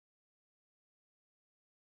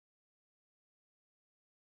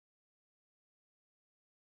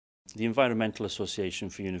the Environmental Association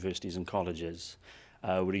for Universities and Colleges.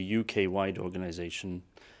 We're a UK-wide organisation.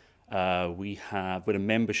 We're a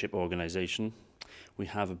membership organisation. We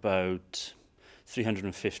have about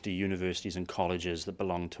 350 universities and colleges that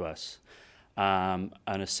belong to us. And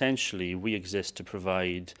essentially, we exist to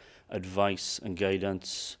provide advice and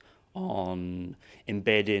guidance on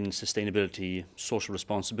embedding sustainability, social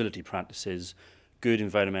responsibility practices, good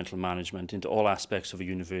environmental management into all aspects of a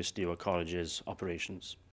university or a college's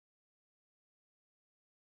operations.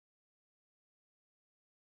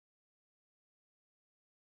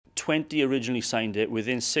 "20 originally signed it.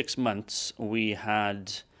 Within 6 months, we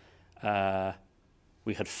had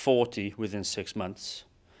 40 within 6 months.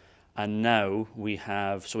 And now we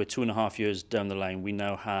have, so we're 2.5 years down the line, we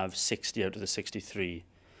now have 60 out of the 63.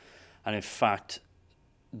 And in fact,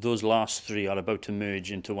 those last 3 are about to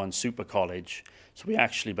merge into one super college. So we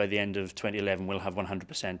actually, by the end of 2011, will have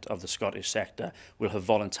 100% of the Scottish sector will have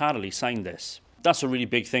voluntarily signed this. That's a really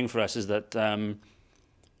big thing for us, is that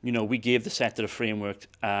we gave the sector a framework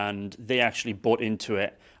and they actually bought into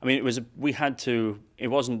it. I mean, it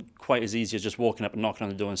wasn't quite as easy as just walking up and knocking on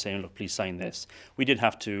the door and saying, "Look, please sign this." We did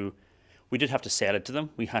have to sell it to them.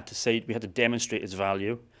 We had to demonstrate its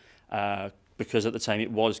value, because at the time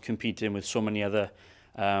it was competing with so many other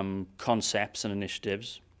concepts and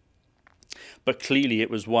initiatives. But clearly it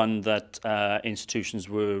was one that institutions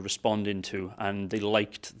were responding to, and they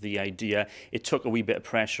liked the idea. It took a wee bit of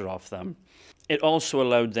pressure off them. It also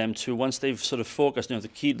allowed them to, once they've sort of focused,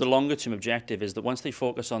 the longer term objective is that once they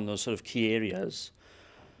focus on those sort of key areas,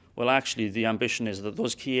 well, actually, the ambition is that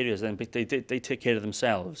those key areas, then they take care of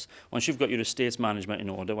themselves. Once you've got your estates management in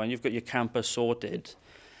order, when you've got your campus sorted,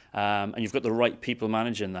 and you've got the right people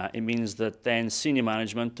managing that, it means that then senior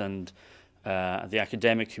management and the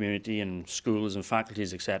academic community and schools and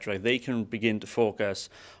faculties, etc., they can begin to focus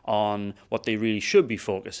on what they really should be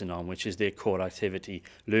focusing on, which is their core activity: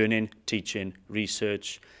 learning, teaching,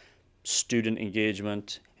 research, student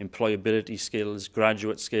engagement, employability skills,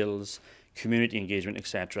 graduate skills, community engagement,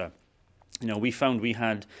 etc. We found we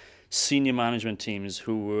had senior management teams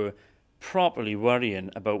who were properly worrying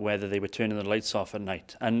about whether they were turning the lights off at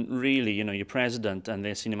night. And really, your president and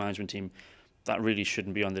their senior management team, that really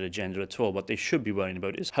shouldn't be on their agenda at all. What they should be worrying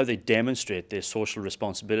about is how they demonstrate their social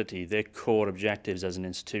responsibility, their core objectives as an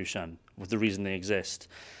institution, with the reason they exist.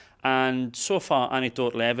 And so far,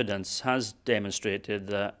 anecdotal evidence has demonstrated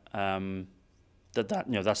that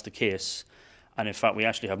that's the case. And in fact, we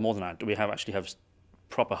actually have more than that. We actually have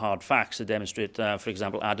proper hard facts to demonstrate. For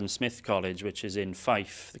example, Adam Smith College, which is in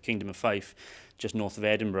Fife, the Kingdom of Fife, just north of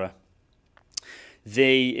Edinburgh.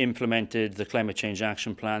 They implemented the Climate Change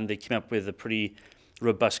Action Plan. They came up with a pretty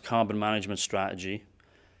robust carbon management strategy.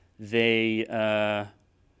 They,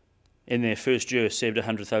 in their first year, saved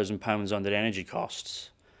 £100,000 on their energy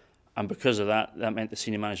costs. And because of that, that meant the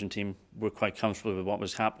senior management team were quite comfortable with what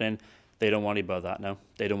was happening. They don't worry about that now.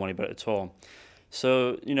 They don't worry about it at all.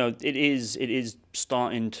 So, it is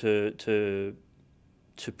starting to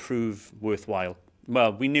prove worthwhile.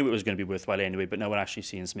 Well, we knew it was going to be worthwhile anyway, but now we're actually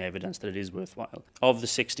seeing some evidence that it is worthwhile. Of the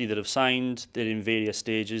 60 that have signed, they're in various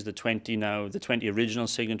stages. The 20 original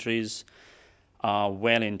signatories are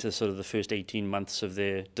well into sort of the first 18 months of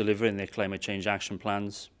their delivering their climate change action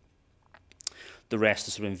plans. The rest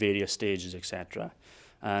are sort of in various stages, etc.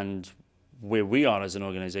 And where we are as an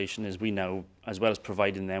organisation is we now, as well as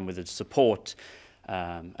providing them with the support,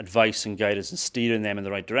 advice and guidance and steering them in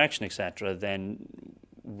the right direction, etc., then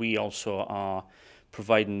we also are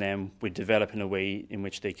providing them with developing a way in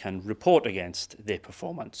which they can report against their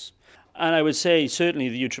performance. And I would say certainly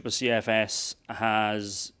the UCCCFS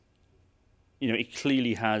has, it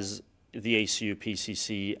clearly has the ACU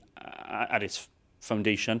PCC at its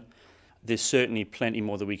foundation. There's certainly plenty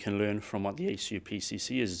more that we can learn from what the ACU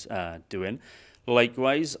PCC is doing.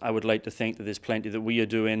 Likewise, I would like to think that there's plenty that we are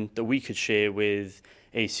doing that we could share with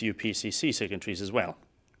ACU PCC signatories as well.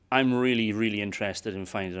 I'm really, really interested in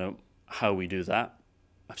finding out how we do that.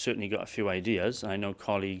 I've certainly got a few ideas. I know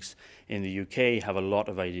colleagues in the UK have a lot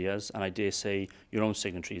of ideas, and I dare say your own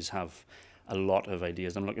signatories have a lot of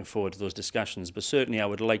ideas. I'm looking forward to those discussions, but certainly I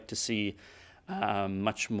would like to see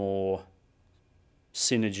much more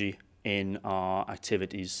synergy in our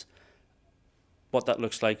activities. What that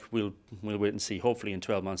looks like, we'll wait and see. Hopefully in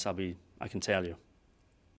 12 months I can tell you.